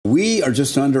We are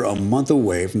just under a month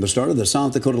away from the start of the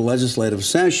South Dakota legislative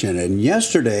session, and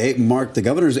yesterday marked the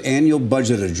governor's annual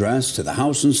budget address to the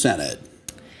House and Senate.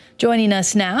 Joining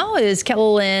us now is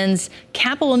KELOLAND's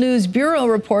Capitol News Bureau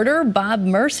reporter, Bob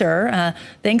Mercer.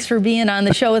 Thanks for being on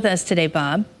the show with us today,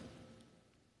 Bob.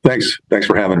 Thanks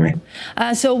for having me.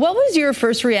 So what was your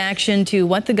first reaction to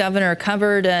what the governor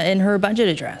covered in her budget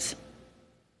address?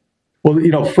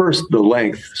 Well, first, the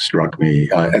length struck me.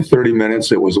 At 30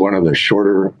 minutes, it was one of the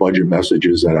shorter budget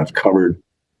messages that I've covered,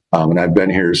 and I've been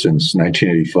here since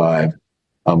 1985.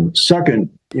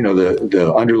 Second,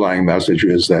 the underlying message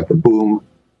is that the boom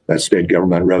that state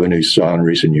government revenue saw in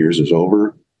recent years is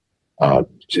over.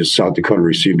 South Dakota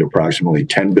received approximately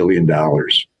 $10 billion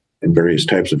in various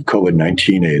types of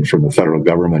COVID-19 aid from the federal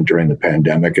government during the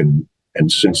pandemic and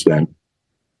since then.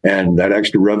 And that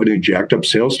extra revenue jacked up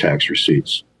sales tax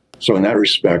receipts. So in that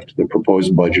respect, the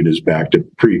proposed budget is back to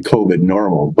pre-COVID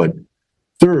normal. But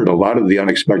third, a lot of the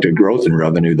unexpected growth in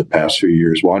revenue the past few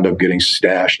years wound up getting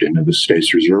stashed into the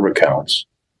state's reserve accounts.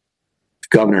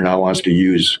 The governor now wants to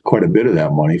use quite a bit of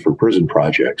that money for prison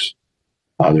projects.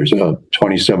 There's a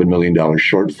 $27 million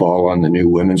shortfall on the new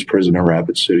women's prison in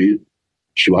Rapid City.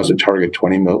 She wants to target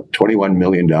 $21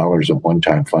 million of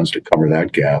one-time funds to cover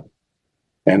that gap.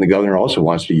 And the governor also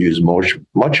wants to use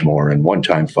much more in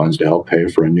one-time funds to help pay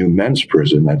for a new men's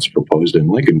prison that's proposed in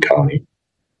Lincoln County.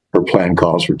 Her plan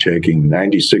calls for taking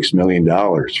 $96 million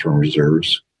from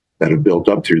reserves that have built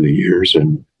up through the years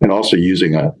and also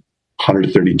using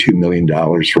 $132 million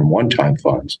from one-time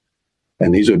funds.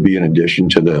 And these would be in addition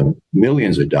to the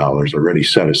millions of dollars already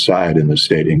set aside in the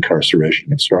state incarceration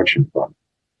construction fund.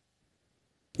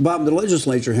 Bob, the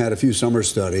legislature had a few summer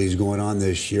studies going on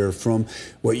this year. From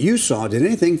what you saw, did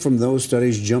anything from those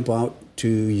studies jump out to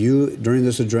you during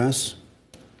this address?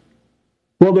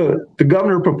 Well, the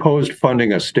governor proposed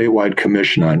funding a statewide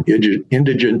commission on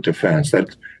indigent defense.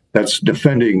 That's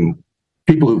defending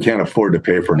people who can't afford to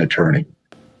pay for an attorney.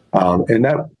 And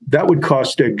that would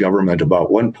cost state government about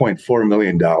 $1.4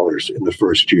 million in the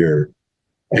first year.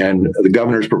 And the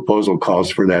governor's proposal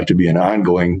calls for that to be on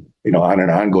an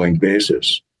ongoing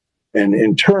basis. And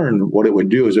in turn, what it would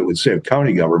do is it would save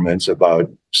county governments about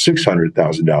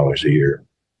 $600,000 a year.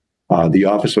 The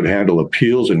office would handle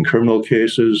appeals in criminal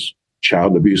cases,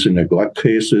 child abuse and neglect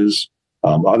cases,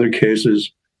 other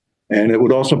cases, and it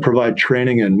would also provide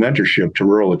training and mentorship to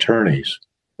rural attorneys.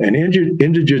 And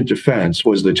indigent defense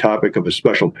was the topic of a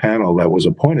special panel that was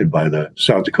appointed by the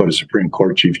South Dakota Supreme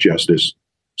Court Chief Justice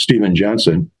Stephen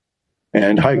Jensen.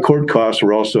 And high court costs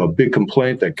were also a big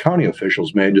complaint that county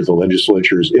officials made to the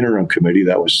legislature's interim committee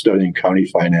that was studying county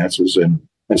finances and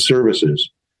services.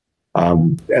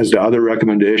 As to other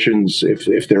recommendations,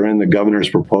 if they're in the governor's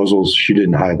proposals, she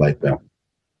didn't highlight them.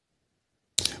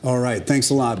 All right. Thanks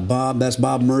a lot, Bob. That's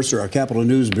Bob Mercer, our Capitol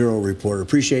News Bureau reporter.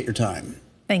 Appreciate your time.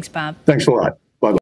 Thanks, Bob. Thanks a lot.